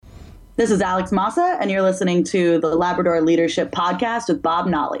This is Alex Massa, and you're listening to the Labrador Leadership Podcast with Bob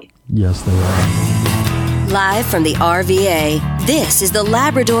Nolly. Yes, they are. Live from the RVA, this is the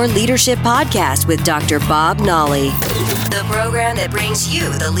Labrador Leadership Podcast with Dr. Bob Nolly. The program that brings you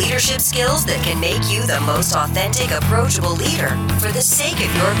the leadership skills that can make you the most authentic, approachable leader for the sake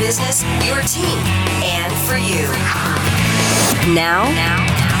of your business, your team, and for you. Now,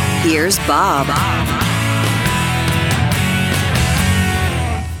 here's Bob.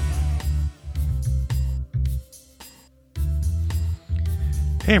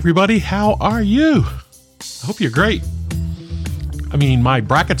 Hey everybody, how are you? I hope you're great. I mean, my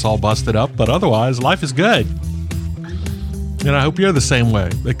bracket's all busted up, but otherwise, life is good. And I hope you're the same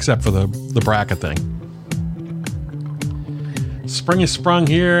way, except for the bracket thing. Spring is sprung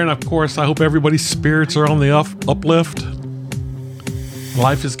here, and of course, I hope everybody's spirits are on the uplift.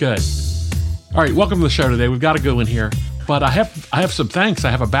 Life is good. All right, welcome to the show today. We've got to go in here, but I have some thanks. I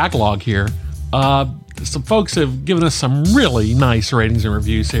have a backlog here. Some folks have given us some really nice ratings and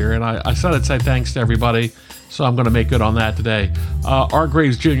reviews here, and I said I'd say thanks to everybody, so I'm going to make good on that today. Art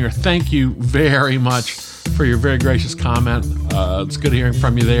Graves Jr., thank you very much for your very gracious comment. It's good hearing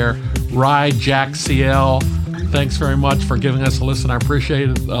from you there. Rye Jack CL, thanks very much for giving us a listen. I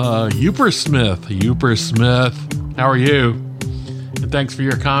appreciate it. Uper Smith, how are you? And thanks for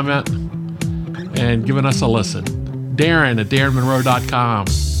your comment and giving us a listen. Darren at DarrenMonroe.com.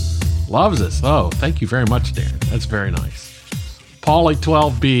 Loves us. Oh, thank you very much, Darren. That's very nice.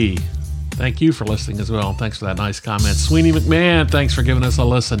 Paulie12B, thank you for listening as well. Thanks for that nice comment. Sweeney McMahon, thanks for giving us a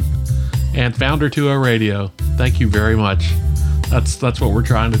listen. And Founder 2O Radio, thank you very much. That's what we're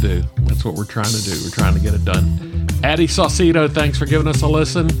trying to do. That's what we're trying to do. We're trying to get it done. Addie Saucedo, thanks for giving us a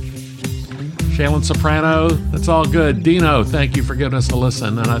listen. Shaylin Soprano, that's all good. Dino, thank you for giving us a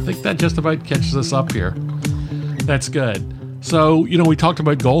listen. And I think that just about catches us up here. That's good. So, we talked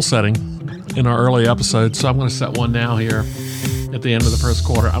about goal setting in our early episodes, so I'm going to set one now here at the end of the first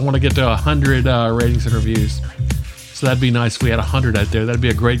quarter. I want to get to 100 ratings and reviews. So that'd be nice if we had 100 out there. That'd be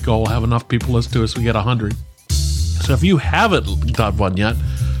a great goal. Have enough people listen to us, we get 100. So if you haven't done one yet,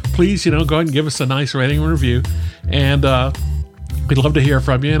 please, go ahead and give us a nice rating and review. And we'd love to hear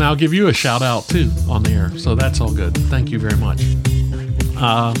from you, and I'll give you a shout out too on the air. So that's all good. Thank you very much.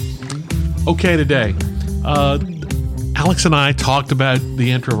 Okay, today. Alex and I talked about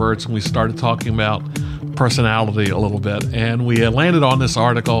the introverts, and we started talking about personality a little bit, and we landed on this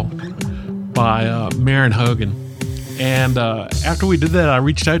article by Maren Hogan. And after we did that, I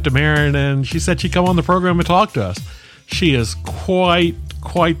reached out to Maren, and she said she'd come on the program and talk to us. She is quite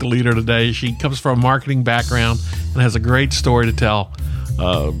the leader today. She comes from a marketing background and has a great story to tell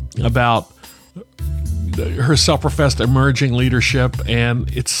about her self-professed emerging leadership,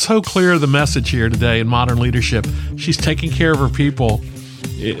 and it's so clear the message here today in modern leadership. She's taking care of her people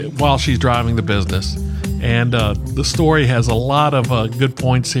while she's driving the business, and the story has a lot of good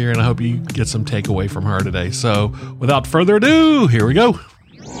points here, and I hope you get some takeaway from her today. So without further ado, here we go.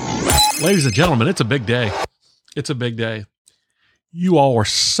 Ladies and gentlemen, it's a big day. It's a big day. You all were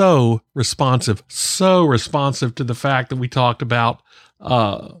so responsive to the fact that we talked about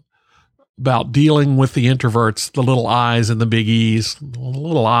dealing with the introverts, the little I's and the big E's, the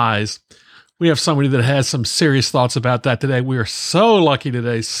little I's. We have somebody that has some serious thoughts about that today. We are so lucky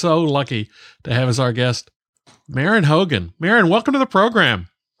today, so lucky to have as our guest, Maren Hogan. Maren, welcome to the program.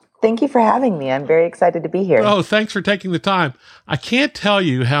 Thank you for having me. I'm very excited to be here. Oh, thanks for taking the time. I can't tell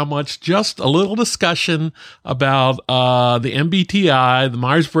you how much just a little discussion about the MBTI, the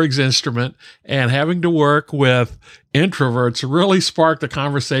Myers-Briggs instrument, and having to work with introverts really sparked a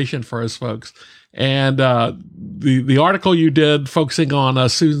conversation for us folks. And the article you did focusing on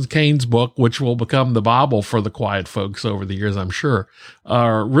Susan Cain's book, which will become the Bible for the quiet folks over the years, I'm sure,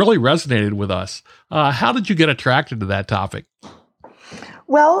 really resonated with us. How did you get attracted to that topic?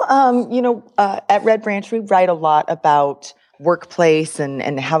 Well, at Red Branch, we write a lot about workplace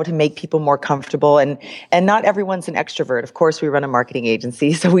and how to make people more comfortable. And not everyone's an extrovert. Of course, we run a marketing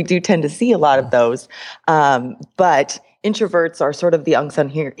agency, so we do tend to see a lot of those. But introverts are sort of the unsung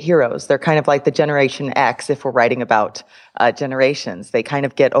heroes. They're kind of like the Generation X if we're writing about generations. They kind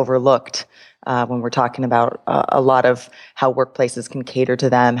of get overlooked when we're talking about a lot of how workplaces can cater to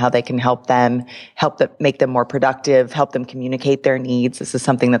them, how they can help them make them more productive, help them communicate their needs. This is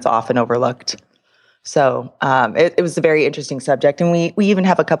something that's often overlooked. So it was a very interesting subject. And we even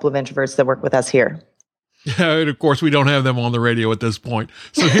have a couple of introverts that work with us here. Yeah, and of course, we don't have them on the radio at this point.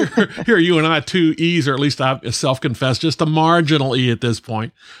 So here you and I, two E's, or at least I self-confess, just a marginal E at this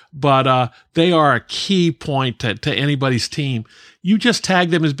point. But they are a key point to anybody's team. You just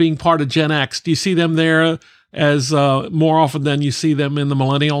tagged them as being part of Gen X. Do you see them there? as more often than you see them in the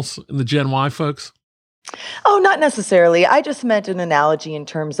millennials and the Gen Y folks? Oh, not necessarily. I just meant an analogy in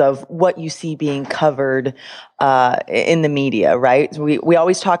terms of what you see being covered in the media, right? We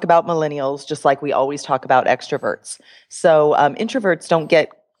always talk about millennials, just like we always talk about extroverts. So introverts don't get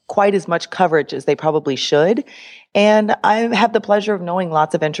quite as much coverage as they probably should. And I have the pleasure of knowing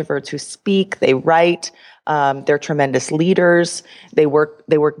lots of introverts who speak, they write, they're tremendous leaders. They work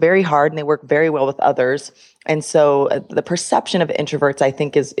very hard and they work very well with others. And so the perception of introverts, I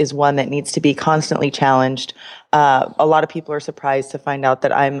think, is one that needs to be constantly challenged. A lot of people are surprised to find out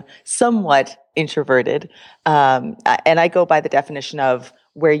that I'm somewhat introverted. And I go by the definition of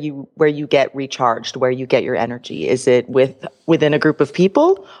where you get recharged, where you get your energy. Is it within a group of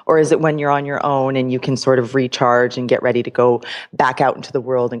people, or is it when you're on your own and you can sort of recharge and get ready to go back out into the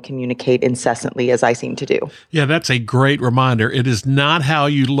world and communicate incessantly, as I seem to do? Yeah, that's a great reminder. It is not how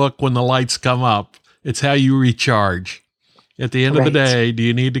you look when the lights come up. It's how you recharge. At the end of the day, do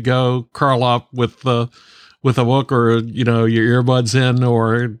you need to go curl up with a book or, your earbuds in,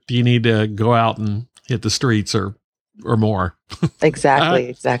 or do you need to go out and hit the streets or more?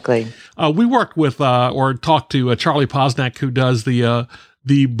 Exactly. We worked with or talked to Charlie Posnack, who does the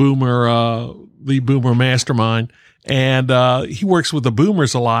Boomer Mastermind, and he works with the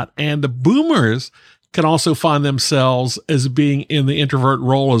Boomers a lot. And the Boomers can also find themselves as being in the introvert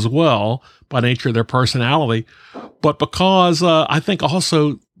role as well by nature of their personality, but because I think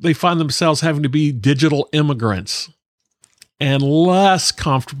also they find themselves having to be digital immigrants and less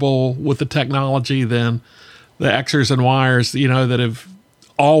comfortable with the technology than the Xers and Yers, that have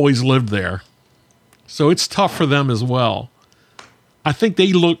always lived there. So it's tough for them as well. I think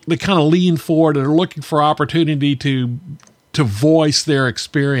they kind of lean forward and are looking for opportunity to voice their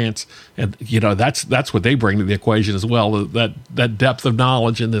experience. And, that's what they bring to the equation as well, that depth of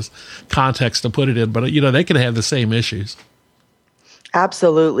knowledge in this context to put it in. But, they can have the same issues.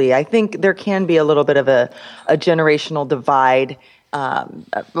 Absolutely. I think there can be a little bit of a generational divide.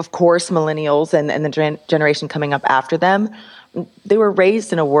 Of course, millennials and the generation coming up after them, they were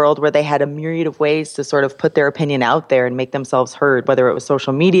raised in a world where they had a myriad of ways to sort of put their opinion out there and make themselves heard, whether it was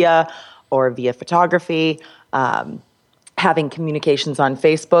social media or via photography, having communications on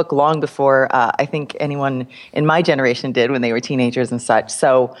Facebook long before I think anyone in my generation did when they were teenagers and such.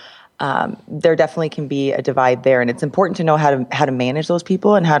 So there definitely can be a divide there, and it's important to know how to manage those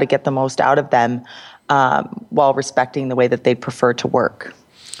people and how to get the most out of them while respecting the way that they prefer to work.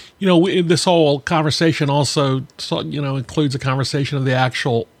 This whole conversation also, includes a conversation of the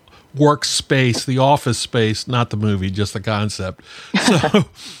actual workspace, the office space, not the movie, just the concept.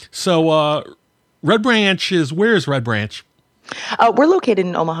 So Red Branch where is Red Branch? We're located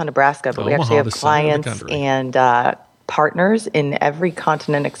in Omaha, Nebraska, but we actually have clients and partners in every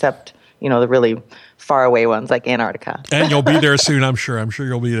continent except, the really far away ones like Antarctica. And you'll be there soon, I'm sure. I'm sure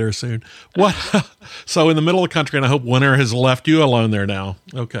you'll be there soon. What? So in the middle of the country, and I hope winter has left you alone there now.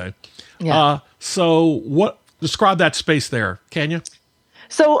 Okay. Yeah. So describe that space there, can you?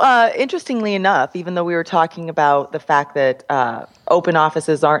 So interestingly enough, even though we were talking about the fact that open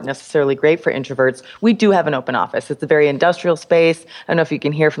offices aren't necessarily great for introverts, we do have an open office. It's a very industrial space. I don't know if you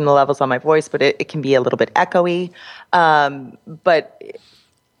can hear from the levels on my voice, but it can be a little bit echoey. But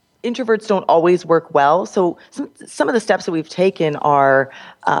introverts don't always work well. So some of the steps that we've taken are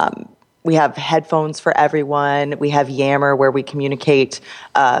we have headphones for everyone. We have Yammer where we communicate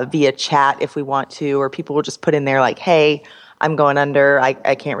via chat if we want to, or people will just put in there like, hey, I'm going under. I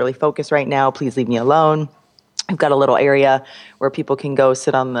can't really focus right now. Please leave me alone. I've got a little area where people can go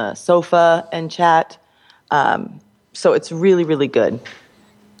sit on the sofa and chat. So it's really, really good.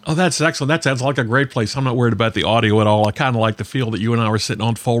 Oh, that's excellent. That sounds like a great place. I'm not worried about the audio at all. I kind of like the feel that you and I were sitting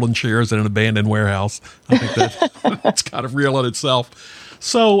on folding chairs in an abandoned warehouse. I think that's kind of real in itself.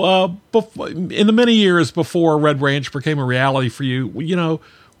 So in the many years before Red Branch became a reality for you,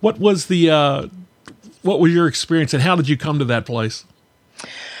 what was your experience and how did you come to that place?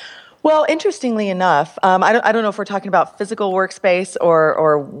 Well, interestingly enough, I don't know if we're talking about physical workspace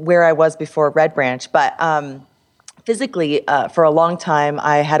or where I was before Red Branch, but physically, for a long time,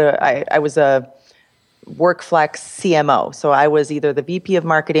 I was a WorkFlex CMO. So I was either the VP of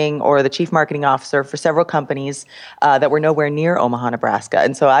marketing or the chief marketing officer for several companies that were nowhere near Omaha, Nebraska.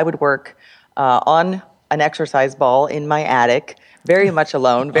 And so I would work on an exercise ball in my attic, very much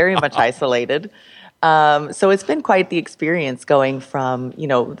alone, very much isolated. So it's been quite the experience going from,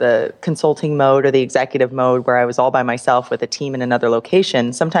 the consulting mode or the executive mode where I was all by myself with a team in another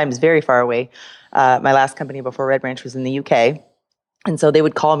location, sometimes very far away. My last company before Red Branch was in the UK. And so they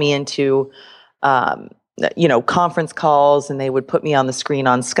would call me into conference calls, and they would put me on the screen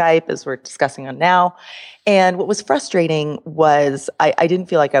on Skype, as we're discussing on now. And what was frustrating was I didn't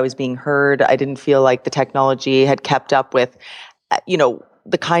feel like I was being heard. I didn't feel like the technology had kept up with,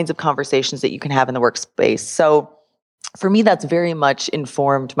 the kinds of conversations that you can have in the workspace. So for me, that's very much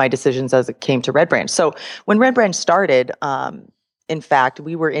informed my decisions as it came to Red Branch. So when Red Branch started, in fact,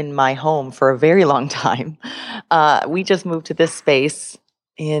 we were in my home for a very long time. We just moved to this space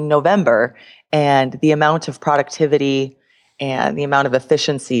in November, and the amount of productivity and the amount of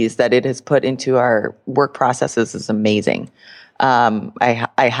efficiencies that it has put into our work processes is amazing.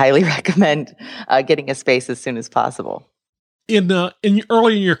 I highly recommend getting a space as soon as possible.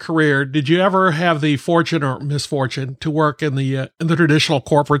 Early in your career, did you ever have the fortune or misfortune to work in the traditional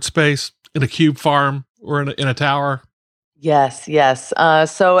corporate space, in a cube farm or in a tower? Yes.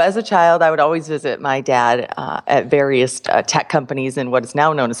 So as a child, I would always visit my dad at various tech companies in what is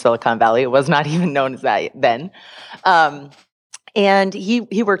now known as Silicon Valley. It was not even known as that then. And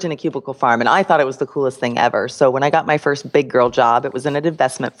he worked in a cubicle farm, and I thought it was the coolest thing ever. So when I got my first big girl job, it was in an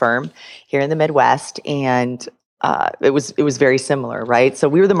investment firm here in the Midwest, and it was very similar, right? So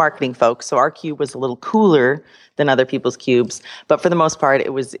we were the marketing folks, so our cube was a little cooler than other people's cubes, but for the most part,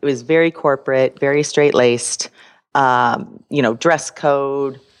 it was very corporate, very straight-laced. Dress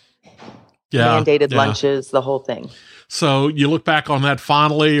code, mandated lunches, the whole thing. So you look back on that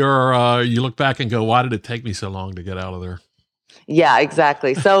fondly, or you look back and go, why did it take me so long to get out of there? Yeah,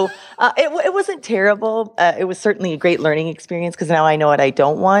 exactly. So it wasn't terrible. It was certainly a great learning experience because now I know what I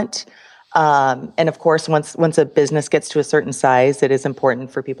don't want. And of course, once a business gets to a certain size, it is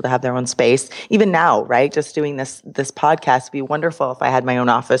important for people to have their own space. Even now, right? Just doing this podcast would be wonderful if I had my own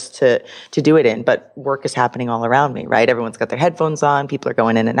office to do it in. But work is happening all around me, right? Everyone's got their headphones on. People are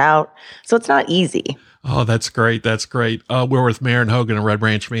going in and out. So it's not easy. Oh, that's great. That's great. We're with Maren Hogan and Red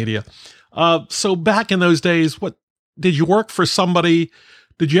Branch Media. So back in those days, did you work for somebody?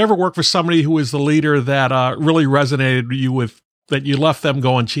 Did you ever work for somebody who was the leader that really resonated with you with? That you left them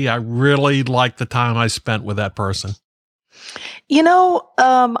going, gee, I really like the time I spent with that person?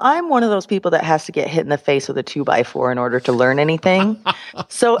 I'm one of those people that has to get hit in the face with a 2x4 in order to learn anything.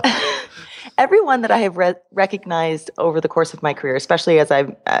 So everyone that I have recognized over the course of my career, especially as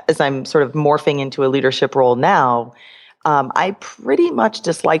I'm sort of morphing into a leadership role now, I pretty much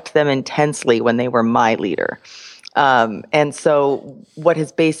disliked them intensely when they were my leader. And so what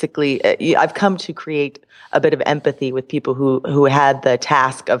has basically, I've come to create a bit of empathy with people who had the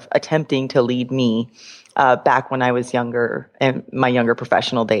task of attempting to lead me back when I was younger, in my younger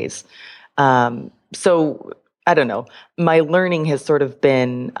professional days. So I don't know, my learning has sort of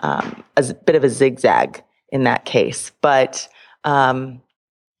been a bit of a zigzag in that case, but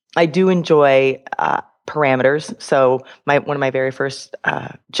I do enjoy parameters. So one of my very first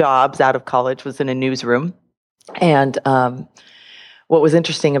jobs out of college was in a newsroom. And what was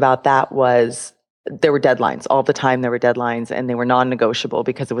interesting about that was there were deadlines. All the time there were deadlines, and they were non-negotiable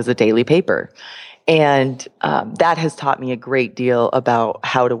because it was a daily paper. And that has taught me a great deal about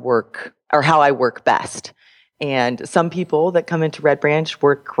how to work, or how I work best. And some people that come into Red Branch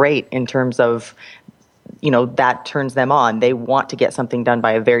work great in terms of, that turns them on. They want to get something done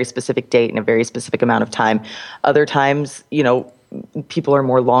by a very specific date in a very specific amount of time. Other times, people are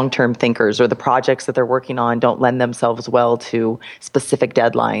more long-term thinkers, or the projects that they're working on don't lend themselves well to specific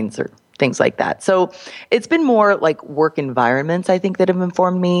deadlines or things like that. So it's been more like work environments, I think, that have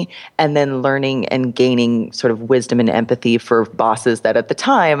informed me, and then learning and gaining sort of wisdom and empathy for bosses that at the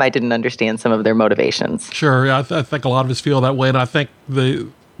time I didn't understand some of their motivations. Sure. I think a lot of us feel that way. And I think the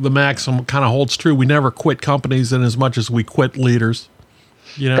maxim kind of holds true. We never quit companies in as much as we quit leaders.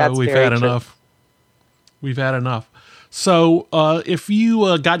 That's we've had enough. We've had enough. So if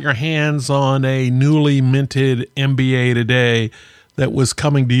you got your hands on a newly minted MBA today that was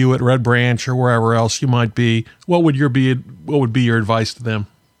coming to you at Red Branch or wherever else you might be, what would be your advice to them?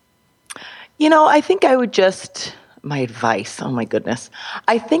 I think I would my advice, oh my goodness.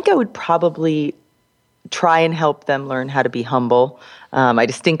 I think I would probably try and help them learn how to be humble. I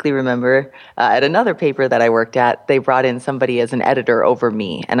distinctly remember at another paper that I worked at, they brought in somebody as an editor over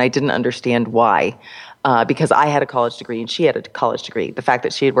me, and I didn't understand why. Because I had a college degree and she had a college degree. The fact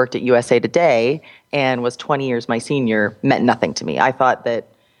that she had worked at USA Today and was 20 years my senior meant nothing to me. I thought that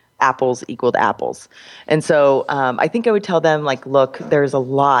apples equaled apples. And so I think I would tell them, look, there's a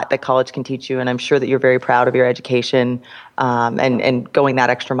lot that college can teach you, and I'm sure that you're very proud of your education and going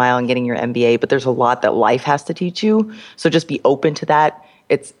that extra mile and getting your MBA, but there's a lot that life has to teach you. So just be open to that.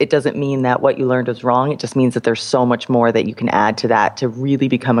 It doesn't mean that what you learned was wrong. It just means that there's so much more that you can add to that to really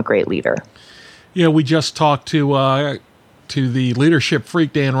become a great leader. Yeah, we just talked to to the leadership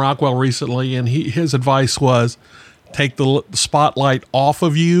freak Dan Rockwell recently, and his advice was take the spotlight off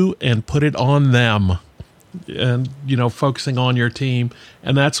of you and put it on them. And, focusing on your team.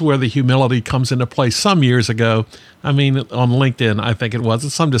 And that's where the humility comes into play. Some years ago, on LinkedIn, I think it was, in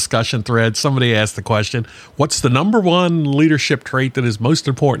some discussion thread, somebody asked the question, what's the number one leadership trait that is most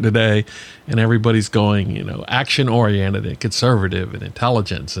important today? And everybody's going, action-oriented and conservative and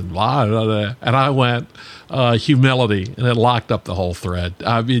intelligence and blah, blah, blah. And I went, humility. And it locked up the whole thread.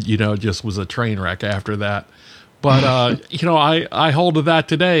 It just was a train wreck after that. But, I hold to that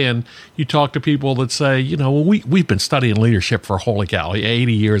today. And you talk to people that say, we've been studying leadership for, holy cow,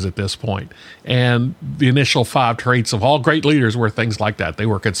 80 years at this point. And the initial 5 traits of all great leaders were things like that. They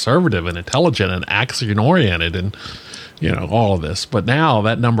were conservative and intelligent and action-oriented and, all of this. But now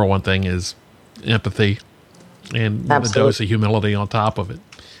that number one thing is empathy and with a dose of humility on top of it.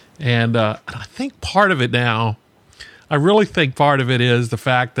 And I think part of it now, I really think part of it is the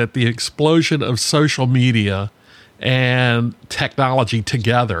fact that the explosion of social media and technology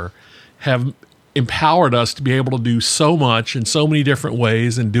together have empowered us to be able to do so much in so many different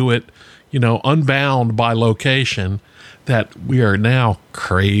ways and do it, unbound by location, that we are now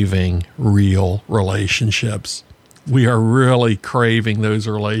craving real relationships. We are really craving those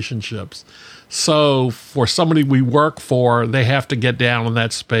relationships. So for somebody we work for, they have to get down in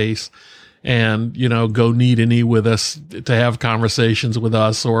that space and, go knee to knee with us to have conversations with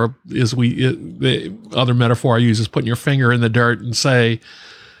us. Or the other metaphor I use is putting your finger in the dirt and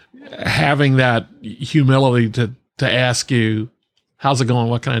having that humility to ask you, how's it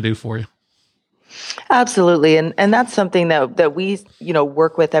going? What can I do for you? Absolutely. And that's something that we,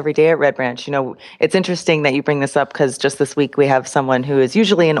 work with every day at Red Branch. It's interesting that you bring this up because just this week we have someone who is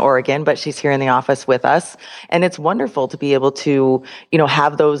usually in Oregon, but she's here in the office with us. And it's wonderful to be able to,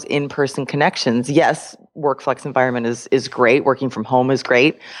 have those in-person connections. Yes, work flex environment is great. Working from home is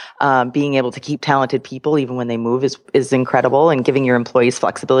great. Being able to keep talented people even when they move is incredible, and giving your employees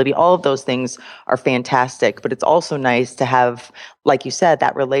flexibility. All of those things are fantastic, but it's also nice to have, like you said,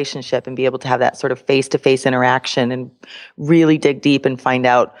 that relationship and be able to have that sort of face-to-face interaction and really dig deep and find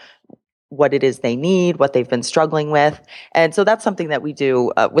out what it is they need, what they've been struggling with. And so that's something that we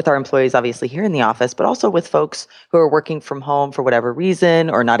do with our employees, obviously here in the office, but also with folks who are working from home for whatever reason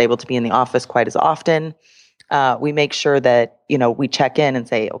or not able to be in the office quite as often. We make sure that, we check in and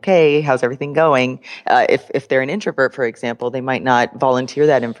say, okay, how's everything going? If they're an introvert, for example, they might not volunteer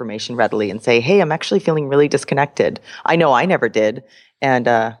that information readily and say, hey, I'm actually feeling really disconnected. I know I never did. And,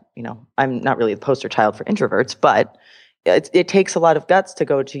 I'm not really the poster child for introverts, but it takes a lot of guts to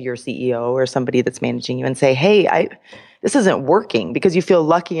go to your CEO or somebody that's managing you and say, hey, this isn't working, because you feel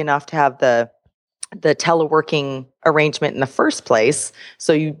lucky enough to have the teleworking arrangement in the first place.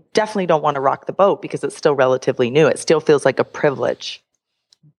 So you definitely don't want to rock the boat because it's still relatively new. It still feels like a privilege.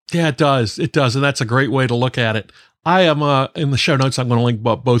 Yeah, it does. It does. And that's a great way to look at it. I am in the show notes. I'm going to link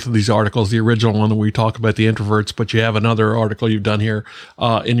both of these articles, the original one where we talk about the introverts, but you have another article you've done here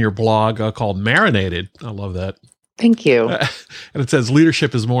in your blog called Marinated. I love that. Thank you. And it says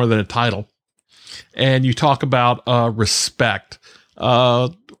leadership is more than a title. And you talk about respect.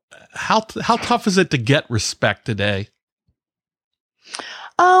 How tough is it to get respect today?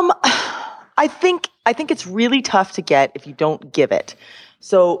 I think it's really tough to get if you don't give it.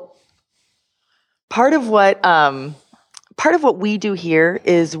 So part of what we do here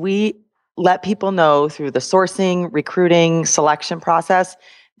is we let people know through the sourcing, recruiting, selection process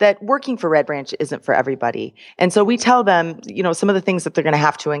that working for Red Branch isn't for everybody. And so we tell them, some of the things that they're going to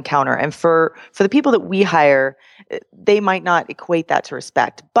have to encounter. And for the people that we hire, they might not equate that to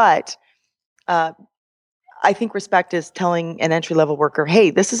respect. But I think respect is telling an entry-level worker,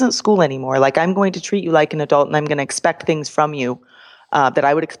 hey, this isn't school anymore. Like, I'm going to treat you like an adult, and I'm going to expect things from you that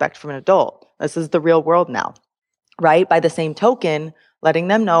I would expect from an adult. This is the real world now, right? By the same token, letting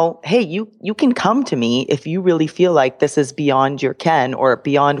them know, hey, you can come to me if you really feel like this is beyond your ken or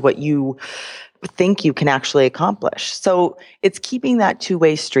beyond what you think you can actually accomplish. So it's keeping that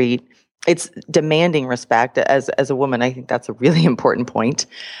two-way street. It's demanding respect. As a woman, I think that's a really important point,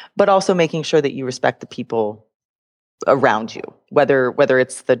 but also making sure that you respect the people around you, whether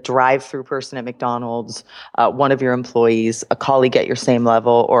it's the drive-through person at McDonald's, one of your employees, a colleague at your same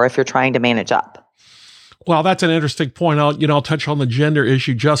level, or if you're trying to manage up. Well, that's an interesting point. I'll touch on the gender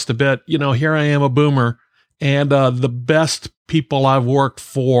issue just a bit. Here I am, a boomer, and the best people I've worked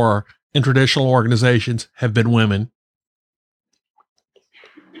for in traditional organizations have been women.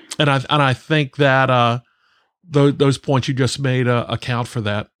 And I think that those points you just made account for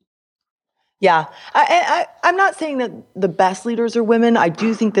that. Yeah, I'm not saying that the best leaders are women. I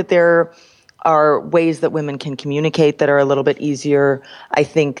do think that there are ways that women can communicate that are a little bit easier. I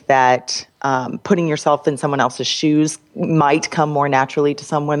think that putting yourself in someone else's shoes might come more naturally to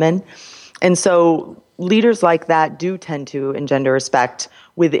some women. And so leaders like that do tend to engender respect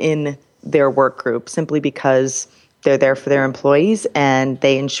within their work group simply because they're there for their employees and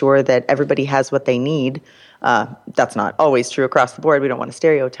they ensure that everybody has what they need. That's not always true across the board. We don't want to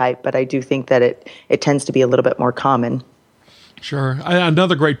stereotype, but I do think that it tends to be a little bit more common. Sure.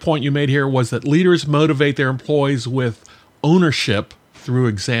 Another great point you made here was that leaders motivate their employees with ownership through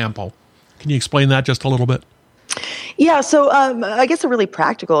example. Can you explain that just a little bit? Yeah, so I guess a really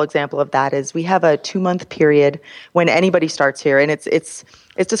practical example of that is we have a 2-month period when anybody starts here, and it's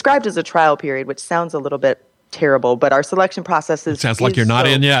described as a trial period, which sounds a little bit terrible, but our selection process is... It sounds like you're not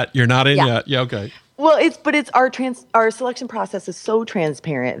in yet. You're not in yet. Yeah, okay. Well, our selection process is so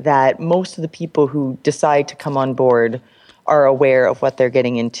transparent that most of the people who decide to come on board are aware of what they're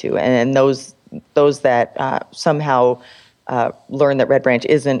getting into, and those that somehow learn that Red Branch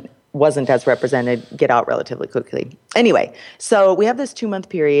wasn't as represented get out relatively quickly. Anyway, so we have this 2-month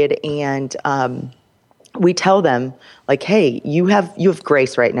period, and we tell them, like, hey, you have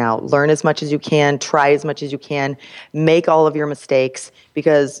grace right now. Learn as much as you can, try as much as you can, make all of your mistakes,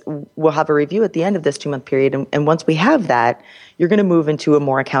 because we'll have a review at the end of this 2-month period. And once we have that, you're going to move into a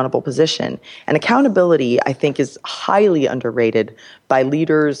more accountable position. And accountability, I think, is highly underrated by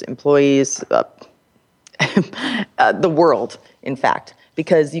leaders, employees, the world, in fact.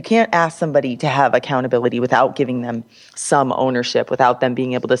 Because you can't ask somebody to have accountability without giving them some ownership, without them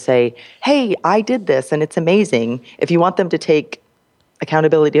being able to say, hey, I did this and it's amazing. If you want them to take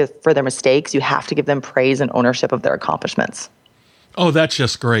accountability for their mistakes, you have to give them praise and ownership of their accomplishments. Oh, that's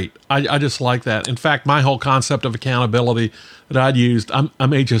just great. I just like that. In fact, my whole concept of accountability that I'd used, I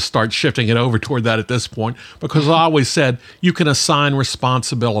may just start shifting it over toward that at this point, because I always said you can assign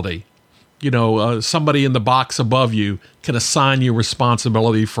responsibility. Somebody in the box above you can assign you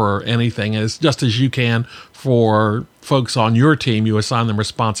responsibility for anything, as just as you can for folks on your team, you assign them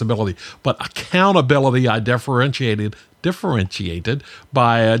responsibility. But accountability, I differentiated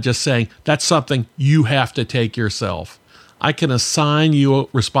by just saying that's something you have to take yourself. I can assign you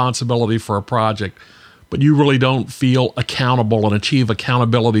responsibility for a project, but you really don't feel accountable and achieve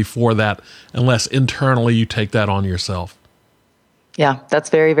accountability for that unless internally you take that on yourself. Yeah, that's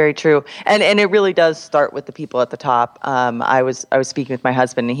very, very true. And it really does start with the people at the top. I was speaking with my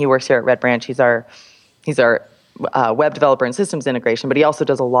husband, and he works here at Red Branch. He's our web developer and systems integration, but he also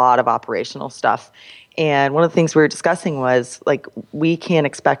does a lot of operational stuff. And one of the things we were discussing was, like, we can't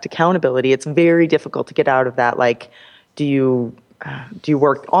expect accountability. It's very difficult to get out of that. Like, do you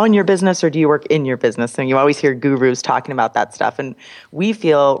work on your business or do you work in your business? And you always hear gurus talking about that stuff. And we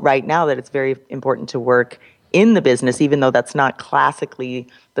feel right now that it's very important to work in the business, even though that's not classically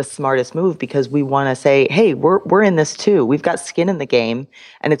the smartest move, because we want to say, hey, we're in this too. We've got skin in the game,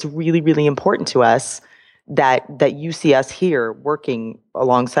 and it's really, really important to us that you see us here working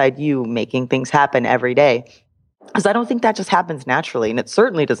alongside you, making things happen every day. Because I don't think that just happens naturally, and it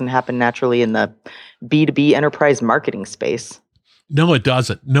certainly doesn't happen naturally in the B2B enterprise marketing space. No, it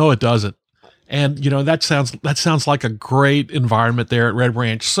doesn't. And, that sounds like a great environment there at Red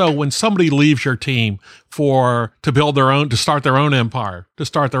Branch. So when somebody leaves your team to start their own empire, to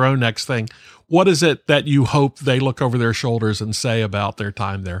start their own next thing, what is it that you hope they look over their shoulders and say about their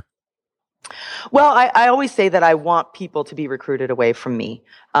time there? Well, I always say that I want people to be recruited away from me.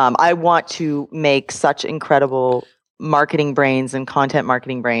 I want to make such incredible marketing brains and content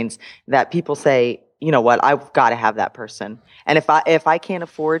marketing brains that people say, you know what, I've got to have that person. And if I can't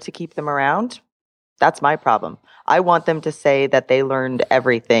afford to keep them around, that's my problem. I want them to say that they learned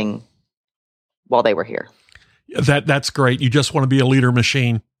everything while they were here. That's great. You just want to be a leader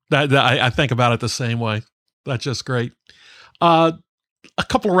machine. I think about it the same way. That's just great. A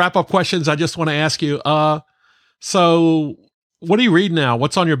couple of wrap-up questions I just want to ask you. So what do you read now?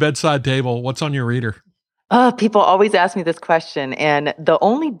 What's on your bedside table? What's on your reader? People always ask me this question, and the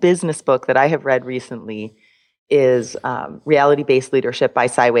only business book that I have read recently is Reality-Based Leadership by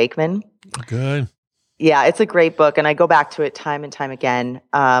Cy Wakeman. Good. Yeah, it's a great book, and I go back to it time and time again.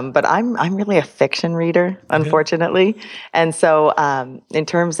 But I'm really a fiction reader, unfortunately. Okay. And so in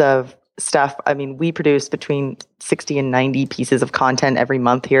terms of stuff, I mean, we produce between 60 and 90 pieces of content every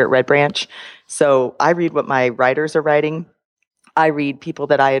month here at Red Branch. So I read what my writers are writing. I read people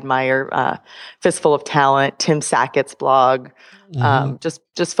that I admire, Fistful of Talent, Tim Sackett's blog,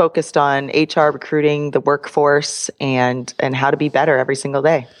 just focused on HR, recruiting, the workforce, and how to be better every single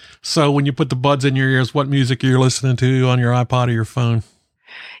day. So when you put the buds in your ears, what music are you listening to on your iPod or your phone?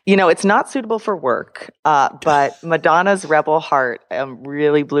 It's not suitable for work, but Madonna's Rebel Heart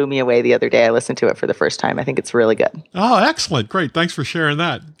really blew me away the other day. I listened to it for the first time. I think it's really good. Oh, excellent. Great. Thanks for sharing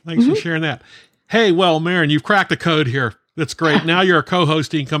that. For sharing that. Hey, well, Maren, you've cracked the code here. That's great. Now you're a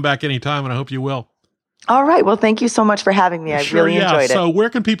co-host. You can come back anytime, and I hope you will. All right. Well, thank you so much for having me. I really enjoyed it. So where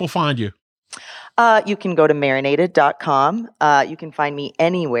can people find you? You can go to marinated.com. You can find me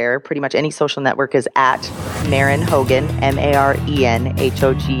anywhere. Pretty much any social network is at Maren Hogan, MarenHogan.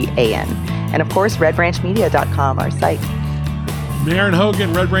 And of course, redbranchmedia.com, our site. Maren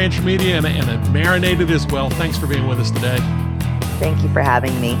Hogan, Red Branch Media, and Marinated as well. Thanks for being with us today. Thank you for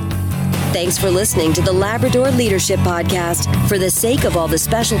having me. Thanks for listening to the Labrador Leadership Podcast. For the sake of all the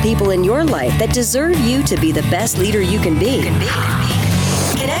special people in your life that deserve you to be the best leader you can be.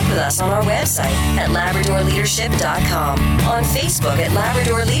 Connect with us on our website at LabradorLeadership.com, on Facebook at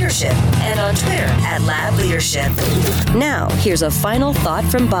Labrador Leadership, and on Twitter at Lab Leadership. Now, here's a final thought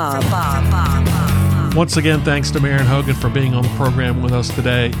from Bob. Once again, thanks to Maren Hogan for being on the program with us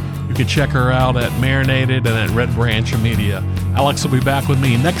today. You can check her out at Marinated and at Red Branch Media. Alex will be back with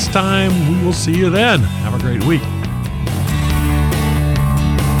me next time. We will see you then. Have a great week.